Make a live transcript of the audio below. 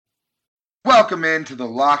Welcome into the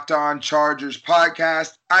Locked On Chargers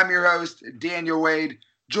podcast. I'm your host, Daniel Wade,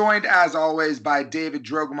 joined as always by David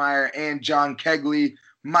Drogemeyer and John Kegley,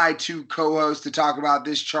 my two co-hosts, to talk about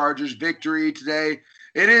this Chargers victory today.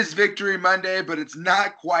 It is Victory Monday, but it's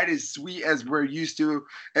not quite as sweet as we're used to,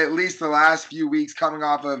 at least the last few weeks, coming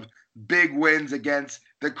off of big wins against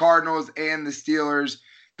the Cardinals and the Steelers.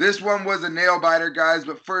 This one was a nail-biter, guys,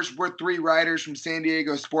 but first, we're three writers from San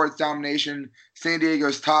Diego Sports Domination, San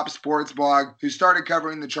Diego's top sports blog, who started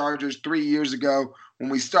covering the Chargers 3 years ago when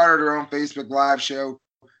we started our own Facebook Live show,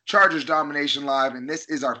 Chargers Domination Live, and this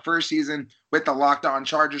is our first season with the Locked On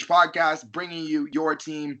Chargers podcast, bringing you your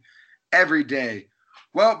team every day.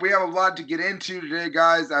 Well, we have a lot to get into today,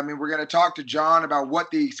 guys. We're going to talk to John about what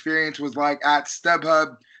the experience was like at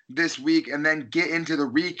StubHub this week, and then get into the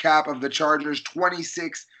recap of the Chargers'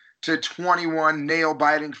 26-21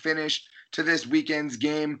 nail-biting finish to this weekend's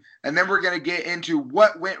game. And then we're going to get into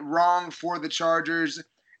what went wrong for the Chargers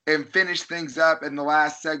and finish things up in the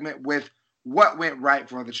last segment with what went right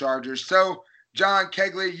for the Chargers. So, John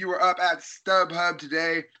Kegley, you were up at StubHub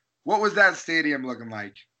today. What was that stadium looking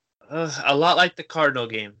like? A lot like the Cardinal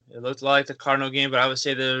game. It looked a lot like the Cardinal game, but I would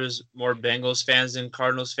say there was more Bengals fans than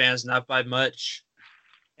Cardinals fans, not by much.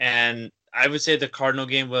 And I would say the Cardinal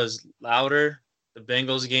game was louder. The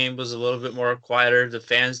Bengals game was a little bit more quieter. The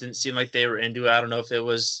fans didn't seem like they were into it. I don't know if it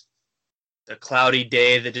was the cloudy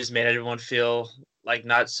day that just made everyone feel like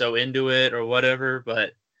not so into it or whatever,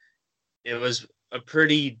 but it was a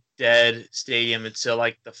pretty dead stadium until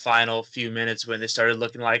like the final few minutes when they started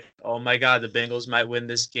looking like, oh my God, the Bengals might win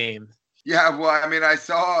this game. Yeah, well, I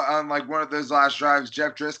saw on one of those last drives,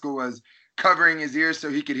 Jeff Driscoll was covering his ears so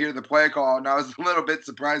he could hear the play call, and I was a little bit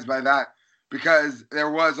surprised by that because there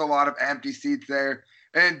was a lot of empty seats there.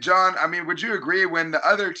 And John, would you agree when the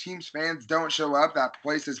other team's fans don't show up, that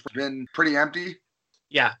place has been pretty empty?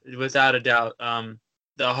 Yeah, without a doubt.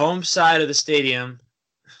 The home side of the stadium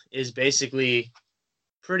is basically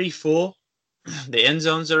pretty full. The end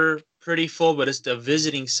zones are pretty full, but it's the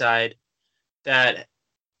visiting side that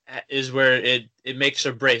is where it makes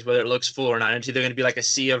or breaks, whether it looks full or not. It's either going to be like a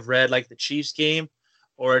sea of red like the Chiefs game,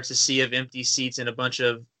 or it's a sea of empty seats in a bunch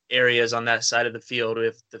of areas on that side of the field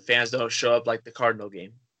if the fans don't show up like the Cardinal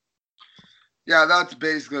game. Yeah, that's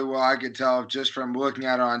basically what I could tell just from looking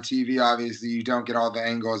at it on TV. Obviously, you don't get all the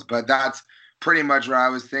angles, but that's pretty much what I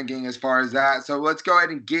was thinking as far as that. So let's go ahead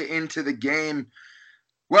and get into the game.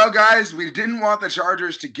 Well, guys, we didn't want the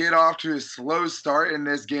Chargers to get off to a slow start in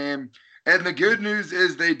this game. And the good news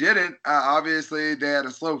is they didn't. Obviously, they had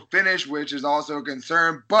a slow finish, which is also a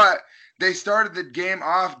concern. But they started the game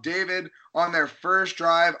off, David, on their first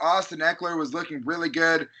drive. Austin Ekeler was looking really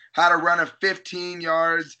good. Had a run of 15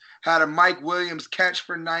 yards. Had a Mike Williams catch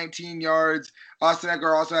for 19 yards. Austin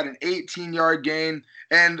Ekeler also had an 18-yard gain.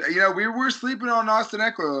 And, we were sleeping on Austin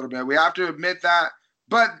Ekeler a little bit. We have to admit that.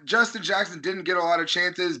 But Justin Jackson didn't get a lot of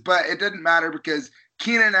chances. But it didn't matter because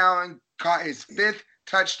Keenan Allen caught his fifth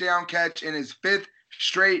touchdown catch in his fifth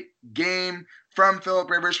straight game from Phillip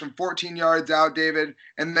Rivers from 14 yards out, David,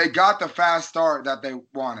 and they got the fast start that they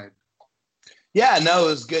wanted. Yeah, no, it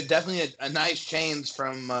was good. Definitely a nice change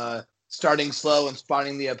from starting slow and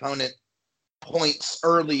spotting the opponent points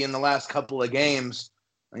early in the last couple of games.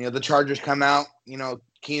 The Chargers come out,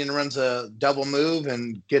 Keenan runs a double move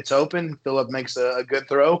and gets open. Phillip makes a good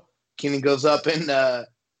throw. Keenan goes up in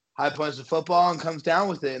high points of football and comes down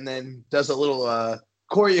with it and then does a little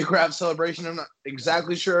choreographed celebration. I'm not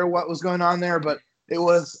exactly sure what was going on there, but it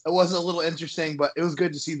was a little interesting, but it was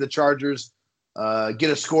good to see the Chargers get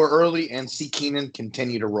a score early and see Keenan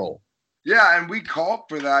continue to roll. Yeah, and we called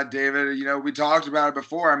for that, David. We talked about it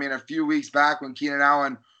before. A few weeks back when Keenan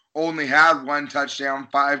Allen only had one touchdown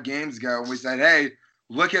 5 games ago, and we said, hey,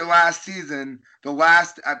 look at last season. The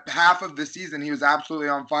last half of the season, he was absolutely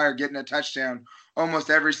on fire, getting a touchdown almost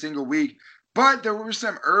every single week. But there were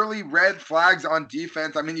some early red flags on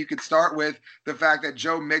defense. You could start with the fact that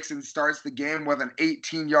Joe Mixon starts the game with an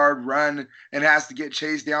 18-yard run and has to get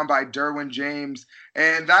chased down by Derwin James.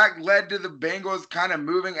 And that led to the Bengals kind of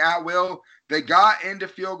moving at will. They got into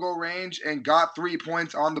field goal range and got 3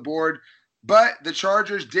 points on the board. But the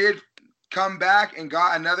Chargers did come back and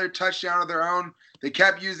got another touchdown of their own. They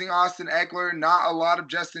kept using Austin Ekeler, not a lot of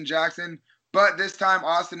Justin Jackson. But this time,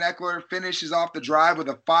 Austin Ekeler finishes off the drive with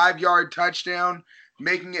a 5-yard touchdown,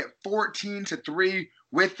 making it 14-3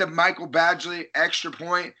 with the Michael Badgley extra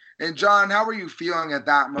point. And, John, how were you feeling at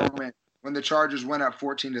that moment when the Chargers went up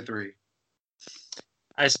 14-3?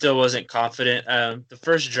 I still wasn't confident. The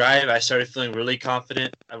first drive, I started feeling really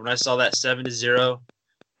confident. When I saw that 7-0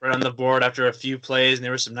 right on the board after a few plays, and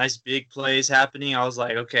there were some nice big plays happening, I was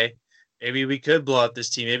like, okay, maybe we could blow up this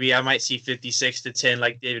team. Maybe I might see 56-10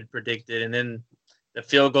 like David predicted. And then the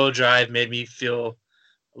field goal drive made me feel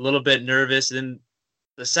a little bit nervous. And then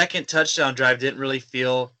the second touchdown drive didn't really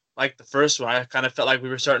feel like the first one. I kind of felt like we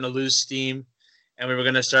were starting to lose steam and we were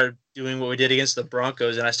going to start doing what we did against the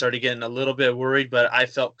Broncos. And I started getting a little bit worried, but I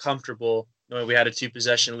felt comfortable knowing we had a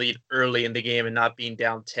 2-possession lead early in the game and not being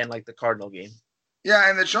down 10 like the Cardinal game. Yeah,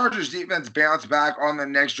 and the Chargers defense bounced back on the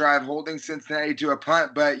next drive, holding Cincinnati to a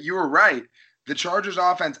punt. But you were right. The Chargers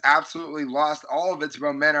offense absolutely lost all of its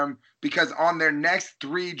momentum because on their next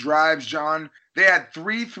 3 drives, John, they had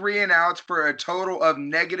 3 3-and-outs for a total of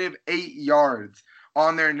 -8 yards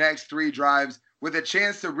on their next 3 drives, with a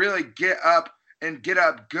chance to really get up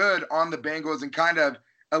good on the Bengals and kind of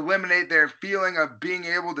eliminate their feeling of being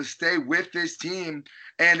able to stay with this team.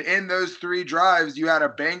 And in those 3 drives, you had a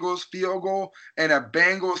Bengals field goal and a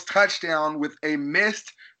Bengals touchdown with a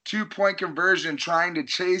missed 2-point conversion trying to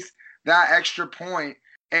chase that extra point.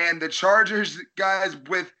 And the Chargers, guys,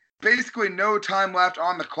 with basically no time left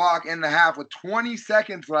on the clock in the half, with 20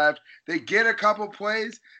 seconds left, they get a couple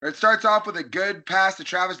plays. It starts off with a good pass to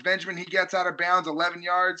Travis Benjamin. He gets out of bounds 11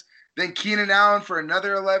 yards. Then Keenan Allen for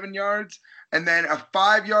another 11 yards. And then a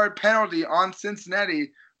 5-yard penalty on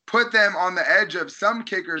Cincinnati put them on the edge of some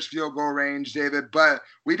kickers' field goal range, David. But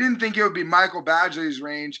we didn't think it would be Michael Badgley's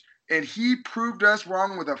range. And he proved us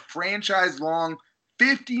wrong with a franchise-long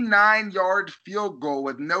 59-yard field goal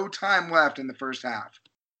with no time left in the first half.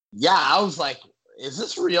 Yeah, I was like, is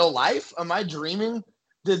this real life? Am I dreaming?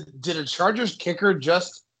 Did a Chargers kicker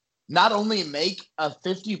just not only make a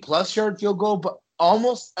 50-plus yard field goal, but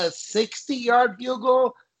almost a 60-yard field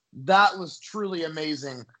goal? That was truly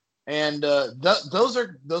amazing. And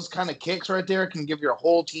those kind of kicks right there can give your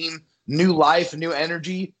whole team new life, new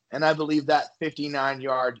energy. And I believe that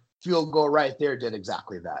 59-yard field goal right there did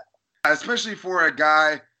exactly that. Especially for a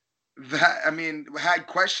guy that, had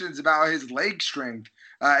questions about his leg strength.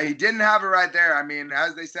 He didn't have it right there.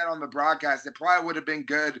 As they said on the broadcast, it probably would have been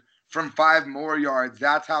good from 5 more yards.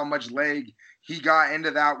 That's how much leg he got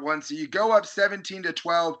into that one. So you go up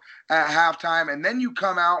 17-12 at halftime, and then you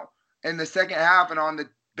come out in the second half, and on the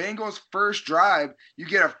Bengals' first drive, you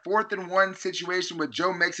get a 4th-and-1 situation with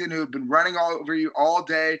Joe Mixon, who had been running all over you all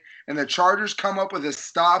day, and the Chargers come up with a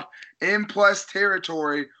stop in plus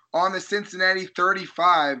territory on the Cincinnati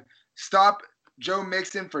 35, stop Joe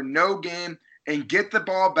Mixon for no gain, and get the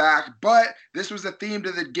ball back. But this was a theme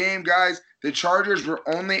to the game, guys. The Chargers were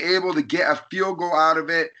only able to get a field goal out of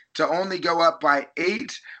it to only go up by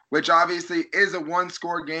 8, which obviously is a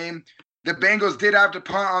 1-score game. The Bengals did have to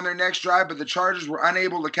punt on their next drive, but the Chargers were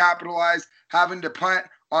unable to capitalize, having to punt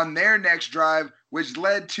on their next drive, which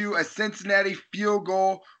led to a Cincinnati field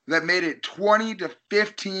goal that made it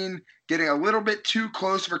 20-15, getting a little bit too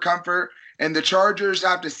close for comfort. And the Chargers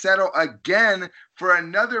have to settle again for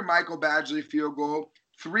another Michael Badgley field goal,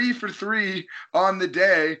 3 for 3 on the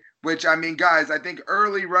day, which, guys, I think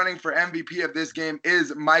early running for MVP of this game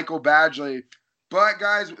is Michael Badgley. But,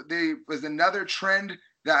 guys, there was another trend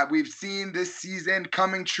that we've seen this season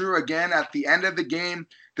coming true again at the end of the game.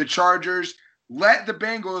 The Chargers let the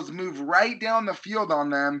Bengals move right down the field on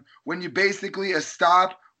them when you basically a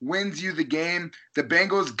stop wins you the game. The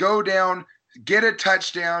Bengals go down, get a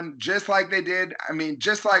touchdown, just like they did.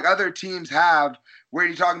 Just like other teams have, where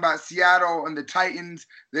you're talking about Seattle and the Titans.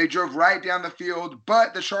 They drove right down the field,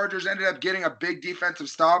 but the Chargers ended up getting a big defensive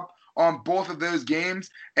stop on both of those games.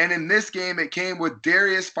 And in this game, it came with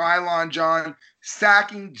Darius Philon, John,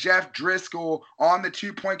 sacking Jeff Driscoll on the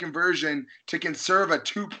 2-point conversion to conserve a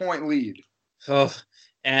 2-point lead. Oh,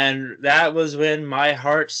 and that was when my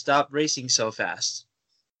heart stopped racing so fast.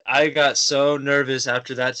 I got so nervous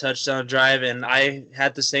after that touchdown drive, and I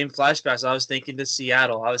had the same flashbacks. I was thinking to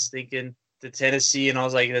Seattle. I was thinking to Tennessee, and I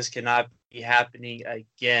was like, this cannot be happening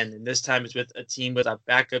again. And this time it's with a team with a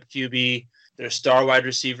backup QB, their star wide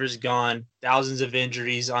receivers gone, thousands of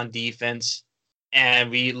injuries on defense, and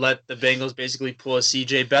we let the Bengals basically pull a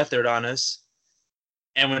C.J. Beathard on us.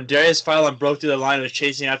 And when Darius Philon broke through the line and was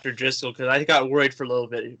chasing after Driscoll, because I got worried for a little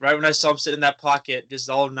bit. Right when I saw him sitting in that pocket, just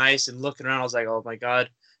all nice and looking around, I was like, oh, my God.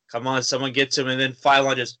 Come on, someone gets him. And then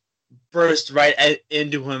Philon just burst right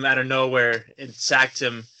into him out of nowhere and sacked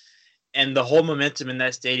him. And the whole momentum in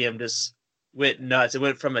that stadium just went nuts. It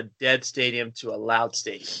went from a dead stadium to a loud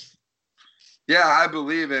stadium. Yeah, I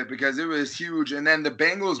believe it because it was huge. And then the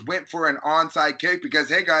Bengals went for an onside kick because,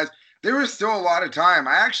 hey, guys, there was still a lot of time.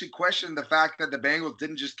 I actually questioned the fact that the Bengals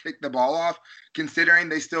didn't just kick the ball off, considering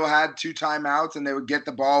they still had 2 timeouts and they would get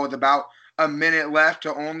the ball with about a minute left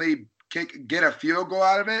to only get a field goal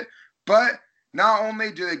out of it. But Not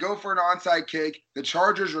only do they go for an onside kick, the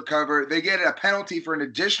Chargers recover. They get a penalty for an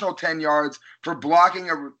additional 10 yards for blocking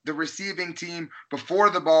the receiving team before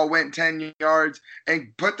the ball went 10 yards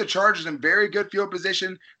and put the Chargers in very good field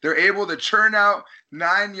position. They're able to churn out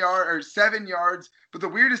 7 yards. But the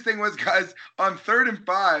weirdest thing was, guys, on 3rd and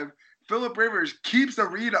 5, Philip Rivers keeps a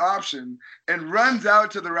read option and runs out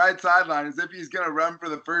to the right sideline as if he's going to run for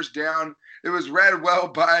the first down. It was read well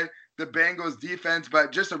by the Bengals defense,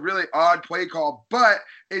 but just a really odd play call. But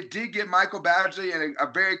it did get Michael Badgley in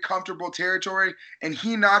a very comfortable territory, and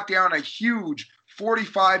he knocked down a huge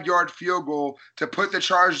 45-yard field goal to put the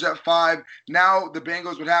Chargers at 5. Now the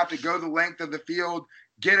Bengals would have to go the length of the field,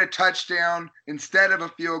 get a touchdown instead of a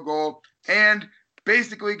field goal. And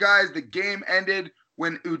basically, guys, the game ended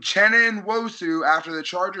when Uchenna Nwosu, after the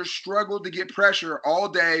Chargers struggled to get pressure all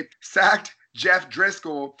day, sacked Jeff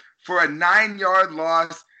Driscoll for a 9-yard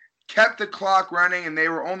loss, kept the clock running, and they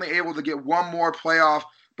were only able to get one more playoff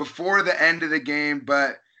before the end of the game.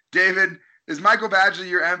 But, David, is Michael Badgley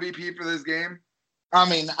your MVP for this game? I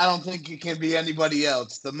mean, I don't think it can be anybody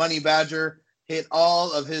else. The Money Badger hit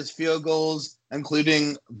all of his field goals,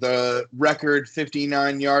 including the record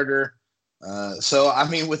 59-yarder. So, I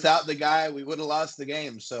mean, without the guy, we would have lost the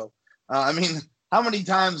game. So, I mean, how many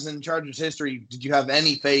times in Chargers history did you have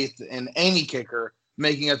any faith in any kicker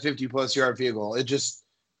making a 50-plus yard field goal?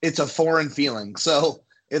 It's a foreign feeling. So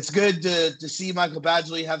it's good to see Michael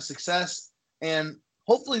Badgley have success. And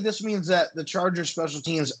hopefully this means that the Chargers special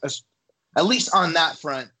teams, at least on that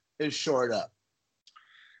front, is shored up.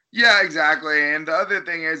 Yeah, exactly. And the other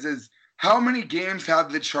thing is how many games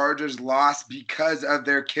have the Chargers lost because of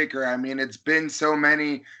their kicker? I mean, it's been so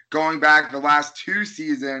many going back the last 2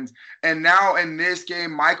 seasons. And now in this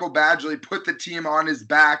game, Michael Badgley put the team on his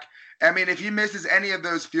back. I mean, if he misses any of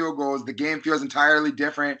those field goals, the game feels entirely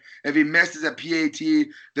different. If he misses a PAT,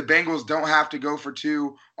 the Bengals don't have to go for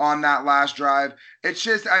 2 on that last drive. It's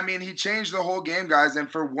just, I mean, he changed the whole game, guys.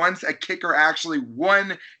 And for once, a kicker actually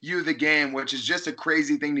won you the game, which is just a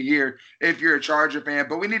crazy thing to hear if you're a Charger fan.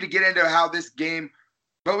 But we need to get into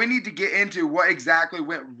what exactly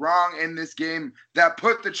went wrong in this game that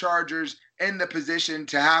put the Chargers in the position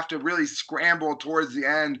to have to really scramble towards the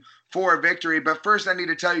end for a victory. But first, I need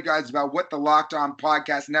to tell you guys about what the Locked On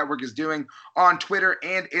Podcast Network is doing on Twitter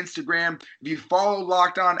and Instagram. If you follow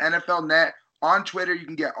Locked On NFL Net on Twitter, you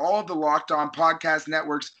can get all of the Locked On Podcast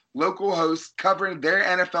Network's local hosts covering their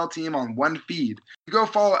NFL team on one feed. You go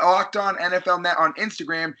follow Locked On NFL Net on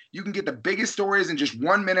Instagram, you can get the biggest stories in just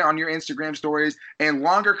 1 minute on your Instagram stories and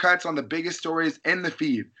longer cuts on the biggest stories in the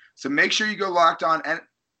feed. So make sure you go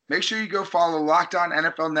follow Locked On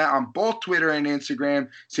NFL Net on both Twitter and Instagram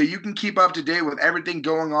so you can keep up to date with everything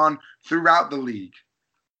going on throughout the league.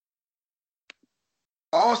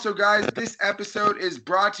 Also, guys, this episode is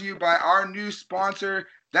brought to you by our new sponsor,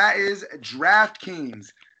 that is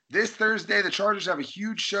DraftKings. This Thursday, the Chargers have a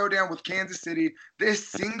huge showdown with Kansas City. This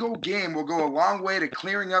single game will go a long way to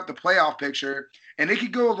clearing up the playoff picture, and it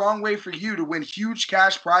could go a long way for you to win huge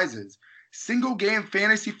cash prizes. Single game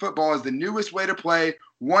fantasy football is the newest way to play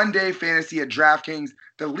one-day fantasy at DraftKings,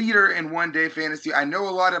 the leader in one-day fantasy. I know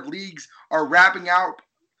a lot of leagues are wrapping up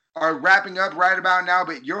right about now,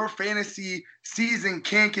 but your fantasy season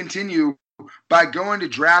can continue by going to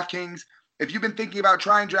DraftKings. If you've been thinking about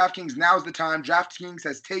trying DraftKings, now's the time. DraftKings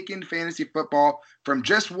has taken fantasy football from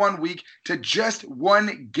just 1 week to just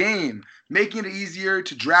 1 game, making it easier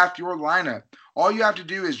to draft your lineup. All you have to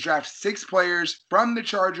do is draft 6 players from the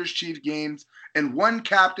Chargers-Chiefs games and 1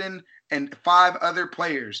 captain and 5 other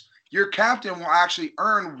players. Your captain will actually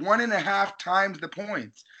earn 1.5 times the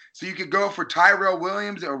points. So you could go for Tyrell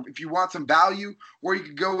Williams or if you want some value, or you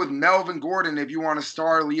could go with Melvin Gordon if you want a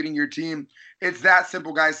star leading your team. It's that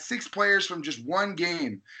simple, guys. 6 players from just 1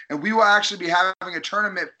 game. And we will actually be having a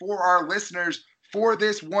tournament for our listeners for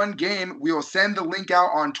this 1 game. We will send the link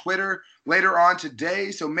out on Twitter later on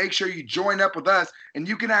today. So make sure you join up with us, and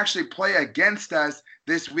you can actually play against us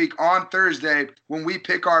this week on Thursday when we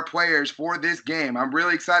pick our players for this game. I'm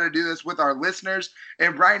really excited to do this with our listeners.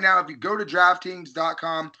 And right now, if you go to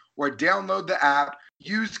DraftKings.com or download the app,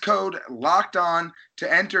 use code LOCKEDON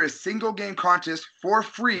to enter a single game contest for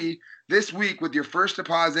free this week with your first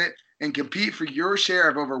deposit and compete for your share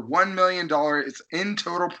of over $1 million in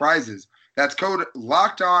total prizes. That's code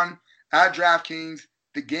LOCKEDON at DraftKings,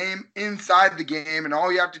 the game inside the game. And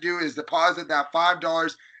all you have to do is deposit that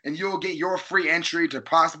 $5 and you'll get your free entry to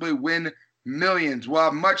possibly win millions. We'll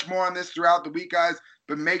have much more on this throughout the week, guys.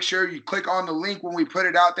 But make sure you click on the link when we put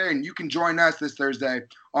it out there, and you can join us this Thursday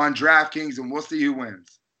on DraftKings, and we'll see who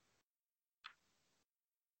wins.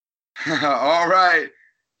 All right.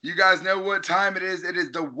 You guys know what time it is. It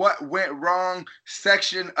is the What Went Wrong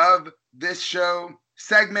section of this show,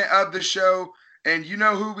 segment of the show. And you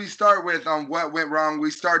know who we start with on What Went Wrong. We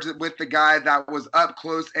start with the guy that was up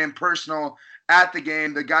close and personal at the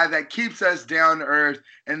game, the guy that keeps us down to earth,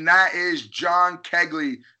 and that is John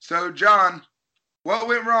Kegley. So, John, what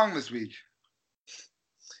went wrong this week?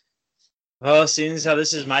 Well, seeing as how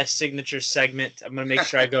this is my signature segment, I'm going to make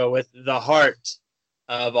sure I go with the heart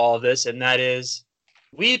of all of this, and that is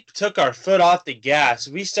we took our foot off the gas.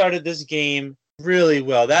 We started this game really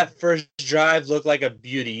well. That first drive looked like a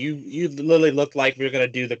beauty. You literally looked like we were going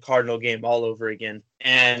to do the Cardinal game all over again.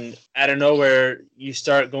 And out of nowhere, you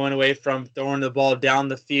start going away from throwing the ball down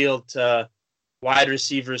the field to wide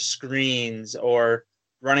receiver screens or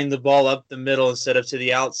running the ball up the middle instead of to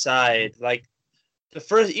the outside. Like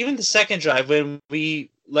even the second drive, when we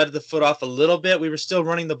let the foot off a little bit, we were still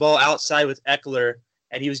running the ball outside with Eckler,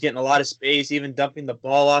 and he was getting a lot of space, even dumping the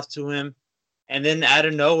ball off to him. And then out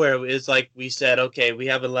of nowhere, it was like we said, okay, we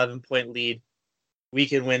have an 11-point lead. We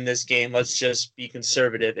can win this game. Let's just be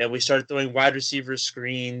conservative. And we started throwing wide receiver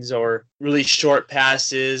screens or really short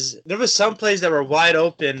passes. There was some plays that were wide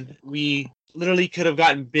open. We literally could have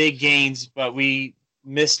gotten big gains, but we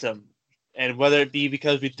missed them. And whether it be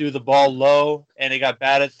because we threw the ball low and it got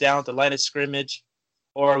batted down at the line of scrimmage,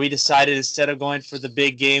 or we decided instead of going for the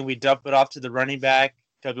big game, we dump it off to the running back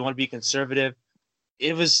because we want to be conservative.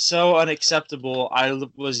 It was so unacceptable. I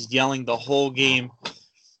was yelling the whole game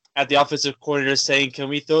at the offensive coordinator saying, can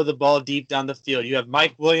we throw the ball deep down the field? You have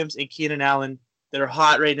Mike Williams and Keenan Allen that are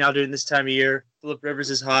hot right now during this time of year. Phillip Rivers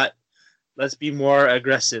is hot. Let's be more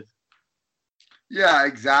aggressive. Yeah,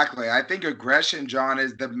 exactly. I think aggression, John,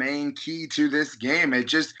 is the main key to this game. It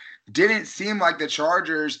just didn't seem like the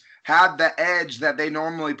Chargers had the edge that they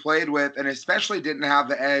normally played with, and especially didn't have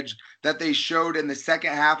the edge that they showed in the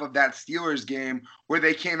second half of that Steelers game where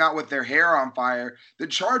they came out with their hair on fire. The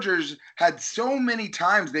Chargers had so many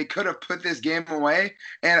times they could have put this game away,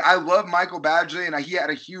 and I love Michael Badgley, and he had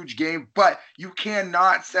a huge game, but you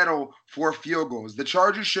cannot settle for field goals. The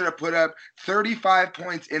Chargers should have put up 35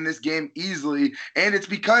 points in this game easily, and it's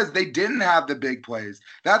because they didn't have the big plays.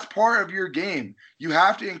 That's part of your game. You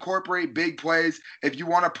have to incorporate big plays if you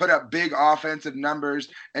want to put up big offensive numbers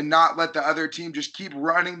and not let the other team just keep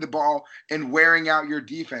running the ball and wearing out your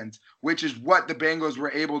defense, which is what the Bengals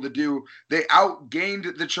were able to do. They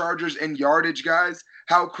outgained the Chargers in yardage, guys.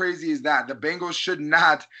 How crazy is that? The Bengals should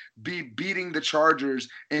not be beating the Chargers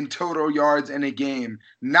in total yards in a game.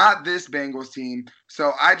 Not this Bengals team.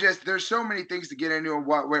 So there's so many things to get into and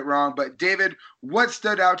what went wrong. But David, what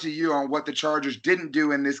stood out to you on what the Chargers didn't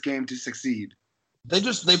do in this game to succeed?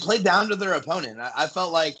 They played down to their opponent. I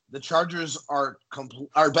felt like the Chargers are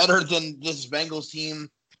better than this Bengals team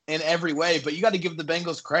in every way, but you got to give the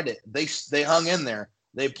Bengals credit. They hung in there.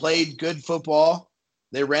 They played good football.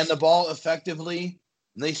 They ran the ball effectively.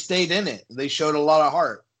 And they stayed in it. They showed a lot of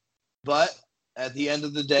heart. But at the end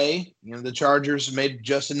of the day, the Chargers made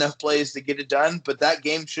just enough plays to get it done, but that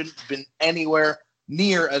game shouldn't have been anywhere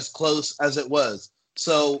near as close as it was.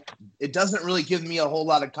 So it doesn't really give me a whole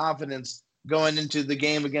lot of confidence going into the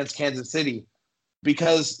game against Kansas City,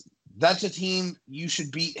 because that's a team you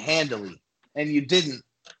should beat handily, and you didn't.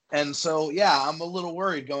 And so, yeah, I'm a little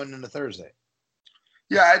worried going into Thursday.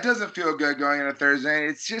 Yeah, it doesn't feel good going into Thursday.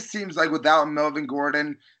 It just seems like without Melvin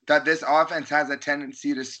Gordon that this offense has a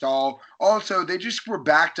tendency to stall. Also, they just were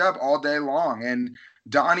backed up all day long, and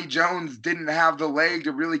Donnie Jones didn't have the leg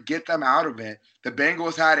to really get them out of it. The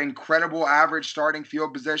Bengals had incredible average starting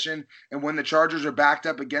field position, and when the Chargers are backed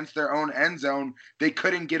up against their own end zone, they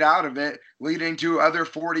couldn't get out of it, leading to other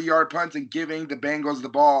 40-yard punts and giving the Bengals the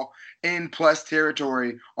ball in plus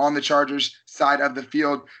territory on the Chargers side of the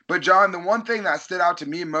field. But John, the one thing that stood out to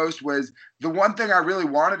me most was the one thing I really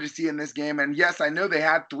wanted to see in this game, and yes, I know they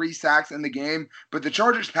had 3 sacks in the game, but the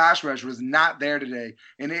Chargers pass rush was not there today,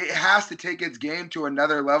 and it has to take its game to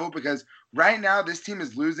another level, because right now this team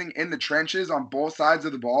is losing in the trenches on both sides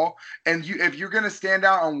of the ball, and if you're going to stand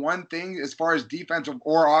out on one thing as far as defensive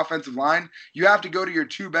or offensive line, you have to go to your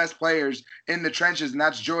 2 best players in the trenches, and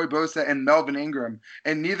that's Joey Bosa and Melvin Ingram,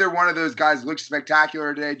 and neither one of those guys looked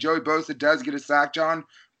spectacular today. Joey Bosa does get a sack, John,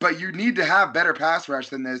 but you need to have better pass rush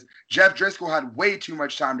than this. Jeff Driscoll had way too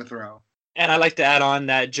much time to throw. And I'd like to add on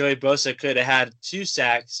that Joey Bosa could have had 2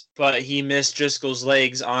 sacks, but he missed Driscoll's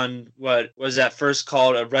legs on what was that first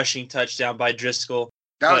called a rushing touchdown by Driscoll.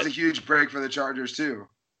 That was a huge break for the Chargers too.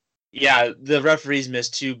 Yeah, the referees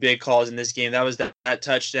missed 2 big calls in this game. That was that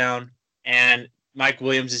touchdown and Mike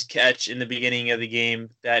Williams' catch in the beginning of the game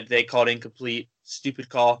that they called incomplete. Stupid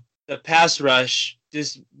call. The pass rush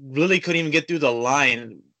just really couldn't even get through the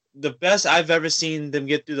line. the best I've ever seen them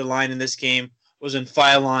get through the line in this game was when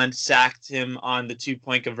Philon sacked him on the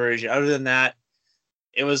 2-point conversion. Other than that,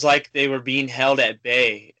 it was like they were being held at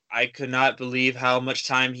bay. I could not believe how much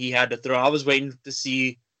time he had to throw. I was waiting to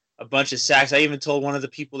see a bunch of sacks. I even told one of the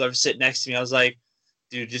people that were sitting next to me, I was like,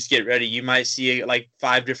 dude, just get ready. You might see like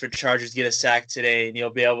 5 different Chargers get a sack today, and you'll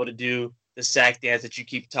be able to do the sack dance that you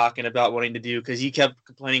keep talking about wanting to do, because he kept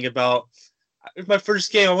complaining about, it's my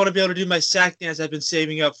first game. I want to be able to do my sack dance I've been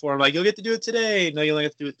saving up for. I'm like, you'll get to do it today. No, you only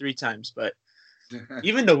have to do it 3 times. But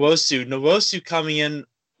even Nwosu coming in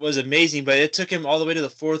was amazing, but it took him all the way to the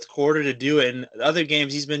fourth quarter to do it. And other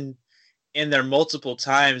games, he's been in there multiple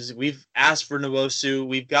times. We've asked for Nwosu.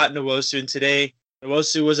 We've got Nwosu, and today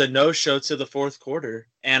Nwosu was a no-show to the fourth quarter.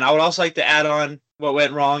 And I would also like to add on what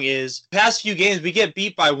went wrong is past few games, we get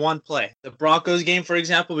beat by one play. The Broncos game, for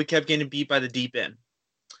example, we kept getting beat by the deep end.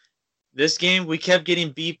 This game, we kept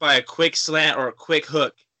getting beat by a quick slant or a quick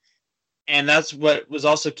hook. And that's what was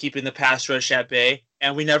also keeping the pass rush at bay.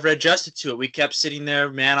 And we never adjusted to it. We kept sitting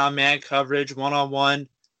there, man-on-man coverage, one-on-one,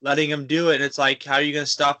 letting them do it. And it's like, how are you going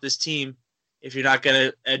to stop this team if you're not going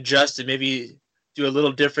to adjust and maybe do a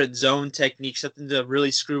little different zone technique, something to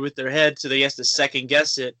really screw with their head so they have to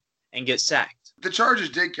second-guess it and get sacked? The Chargers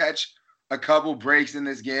did catch a couple breaks in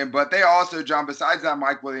this game, but they also, John, besides that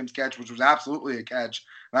Mike Williams catch, which was absolutely a catch,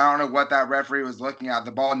 I don't know what that referee was looking at.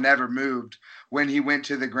 The ball never moved when he went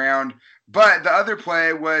to the ground. But the other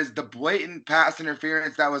play was the blatant pass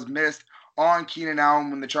interference that was missed on Keenan Allen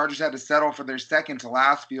when the Chargers had to settle for their second to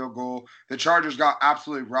last field goal. The Chargers got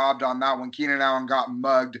absolutely robbed on that one. Keenan Allen got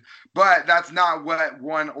mugged. But that's not what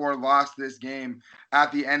won or lost this game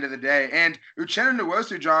at the end of the day. And Uchenna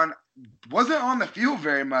Nwosu, John, wasn't on the field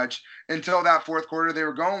very much until that fourth quarter. They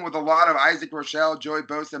were going with a lot of Isaac Rochelle, Joey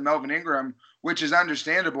Bosa, and Melvin Ingram, which is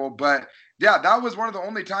understandable. But, yeah, that was one of the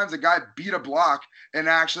only times a guy beat a block and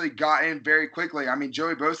actually got in very quickly. I mean,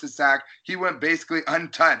 Joey Bosa's sack, he went basically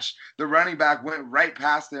untouched. The running back went right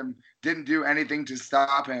past him, didn't do anything to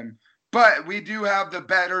stop him. But we do have the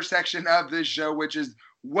better section of this show, which is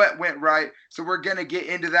what went right. So we're going to get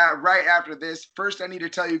into that right after this. First, I need to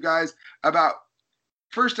tell you guys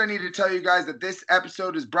that this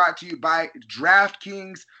episode is brought to you by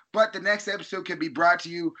DraftKings, but the next episode can be brought to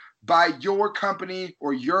you by your company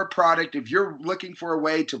or your product. If you're looking for a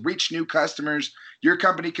way to reach new customers, your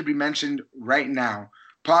company could be mentioned right now.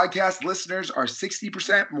 Podcast listeners are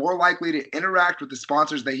 60% more likely to interact with the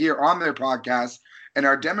sponsors they hear on their podcasts, and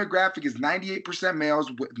our demographic is 98%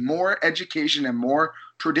 males with more education and more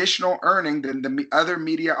traditional earning than the other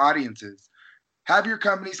media audiences. Have your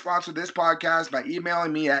company sponsor this podcast by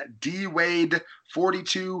emailing me at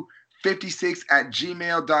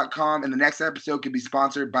dwade4256@gmail.com, and the next episode can be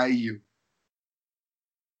sponsored by you.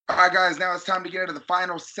 All right, guys, now it's time to get into the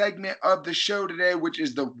final segment of the show today, which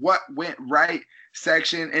is the What Went Right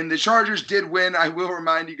section. And the Chargers did win. I will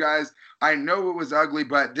remind you guys, I know it was ugly,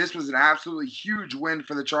 but this was an absolutely huge win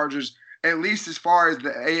for the Chargers, at least as far as the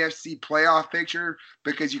AFC playoff picture,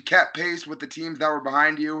 because you kept pace with the teams that were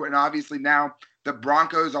behind you. And obviously now the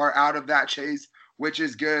Broncos are out of that chase, which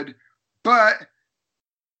is good. But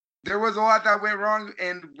there was a lot that went wrong,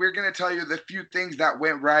 and we're going to tell you the few things that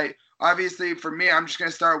went right. Obviously, for me, I'm just going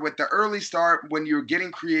to start with the early start when you're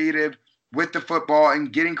getting creative with the football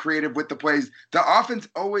and getting creative with the plays. The offense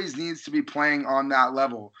always needs to be playing on that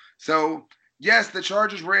level. So, yes, the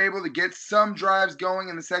Chargers were able to get some drives going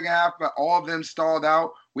in the second half, but all of them stalled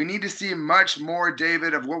out. We need to see much more,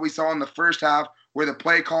 David, of what we saw in the first half, where the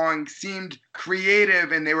play calling seemed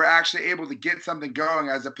creative and they were actually able to get something going,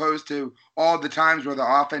 as opposed to all the times where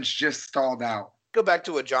the offense just stalled out. Go back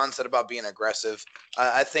to what John said about being aggressive.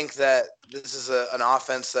 I think that this is an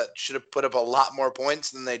offense that should have put up a lot more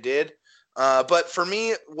points than they did. But for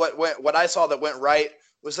me, what I saw that went right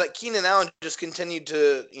was that Keenan Allen just continued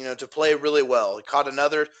to play really well. He caught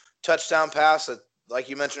another touchdown pass that, like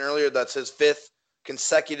you mentioned earlier, that's his 5th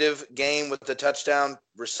consecutive game with the touchdown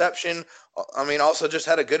reception. I mean, also just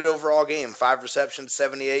had a good overall game. 5 receptions,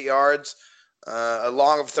 78 yards, a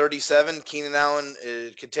long of 37. Keenan Allen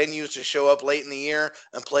continues to show up late in the year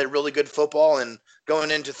and play really good football. And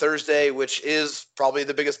going into Thursday, which is probably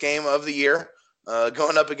the biggest game of the year,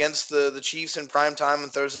 going up against the Chiefs in prime time on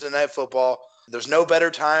Thursday Night Football, there's no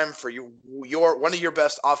better time for your one of your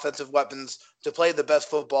best offensive weapons to play the best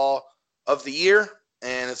football of the year.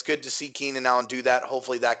 And it's good to see Keenan Allen do that.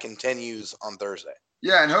 Hopefully that continues on Thursday.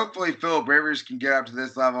 Yeah, and hopefully Phillip Rivers can get up to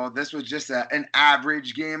this level. This was just an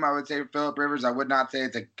average game, I would say, for Phillip Rivers. I would not say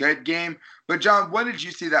it's a good game. But, John, what did you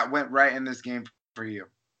see that went right in this game for you?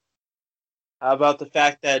 How about the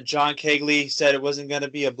fact that John Kegley said it wasn't going to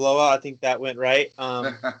be a blowout? I think that went right.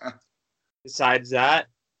 Besides that,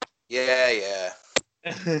 Yeah.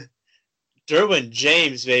 Derwin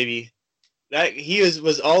James, baby. That he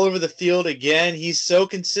was all over the field again. He's so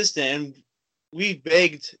consistent, and we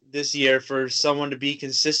begged this year for someone to be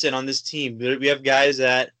consistent on this team. We have guys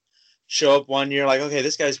that show up one year like, okay,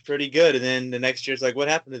 this guy's pretty good, and then the next year it's like, what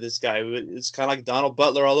happened to this guy? It's kind of like Donald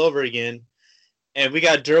Butler all over again. And we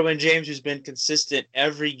got Derwin James, who's been consistent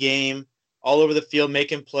every game, all over the field,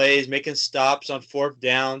 making plays, making stops on fourth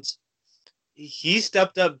downs. He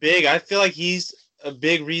stepped up big. I feel like he's a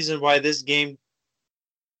big reason why this game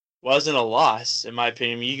wasn't a loss, in my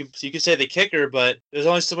opinion. You could say the kicker, but there's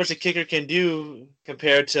only so much a kicker can do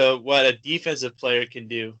compared to what a defensive player can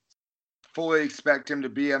do. Fully expect him to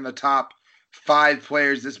be on the top 5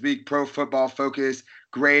 players this week, Pro Football Focus,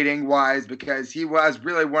 grading-wise, because he was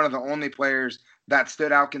really one of the only players that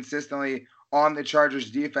stood out consistently on the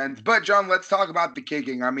Chargers defense. But, John, let's talk about the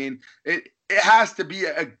kicking. I mean, it has to be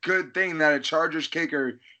a good thing that a Chargers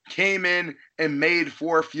kicker came in and made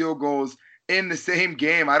 4 field goals in the same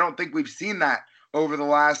game. I don't think we've seen that over the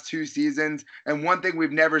last 2 seasons. And one thing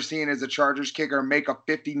we've never seen is a Chargers kicker make a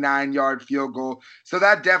 59-yard field goal. So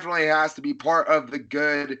that definitely has to be part of the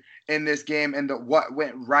good in this game and the what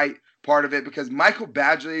went right part of it, because Michael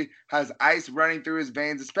Badgley has ice running through his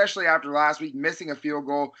veins, especially after last week missing a field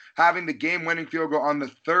goal, having the game-winning field goal on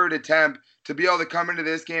the 3rd attempt, to be able to come into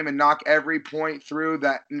this game and knock every point through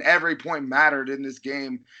that, and every point mattered in this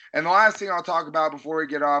game. And the last thing I'll talk about before we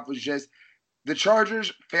get off was just the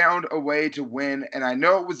Chargers found a way to win, and I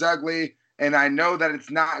know it was ugly, and I know that it's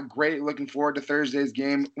not great looking forward to Thursday's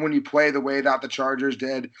game when you play the way that the Chargers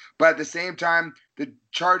did. But at the same time, the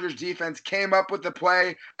Chargers defense came up with the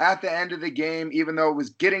play at the end of the game, even though it was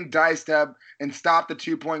getting diced up, and stopped the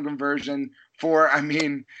 2-point conversion for,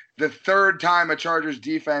 the 3rd time a Chargers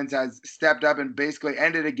defense has stepped up and basically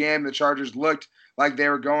ended a game the Chargers looked like they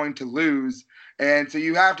were going to lose. And so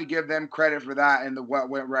you have to give them credit for that in the what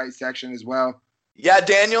went right section as well. Yeah,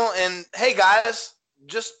 Daniel. And hey, guys,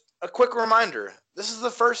 just a quick reminder. This is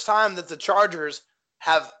the first time that the Chargers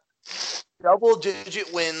have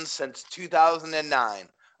double-digit wins since 2009.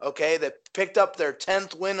 Okay, they picked up their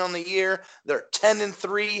 10th win on the year. They're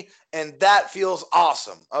 10-3, and that feels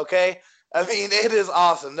awesome. Okay, it is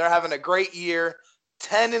awesome. They're having a great year.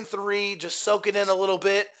 10-3, just soak it in a little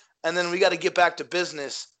bit, and then we got to get back to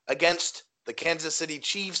business against the Kansas City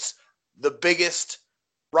Chiefs, the biggest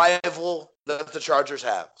rival that the Chargers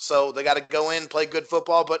have. So they got to go in, play good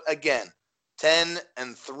football. But again,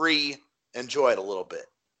 10-3, enjoy it a little bit.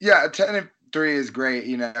 Yeah, 10-3 is great,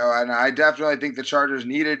 and I definitely think the Chargers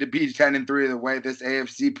needed to be 10-3 the way this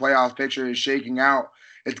AFC playoff picture is shaking out.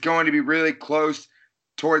 It's going to be really close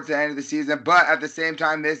towards the end of the season, but at the same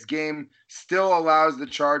time, this game still allows the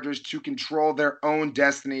Chargers to control their own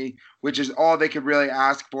destiny, which is all they could really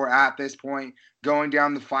ask for at this point, going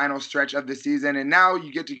down the final stretch of the season. And now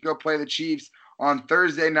you get to go play the Chiefs on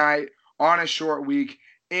Thursday night on a short week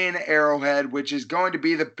in Arrowhead, which is going to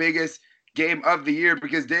be the biggest game of the year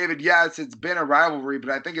because, David, yes, it's been a rivalry,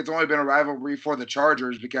 but I think it's only been a rivalry for the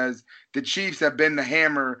Chargers because the Chiefs have been the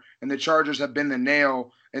hammer and the Chargers have been the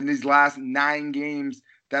nail in these last 9 games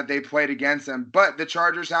that they played against them. But the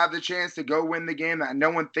Chargers have the chance to go win the game that no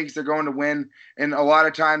one thinks they're going to win, and a lot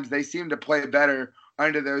of times they seem to play better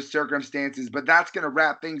under those circumstances. But that's going to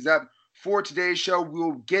wrap things up for today's show.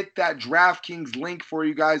 We'll get that DraftKings link for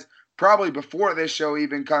you guys probably before this show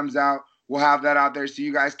even comes out. We'll have that out there so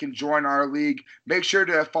you guys can join our league. Make sure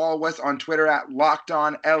to follow us on Twitter at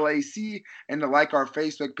LockedOnLAC and to like our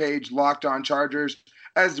Facebook page, Locked On Chargers,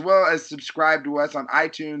 as well as subscribe to us on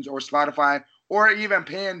iTunes or Spotify or even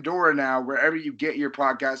Pandora now, wherever you get your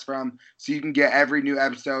podcast from, so you can get every new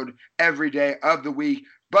episode every day of the week.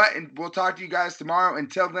 But we'll talk to you guys tomorrow.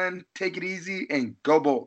 Until then, take it easy and go Bolts.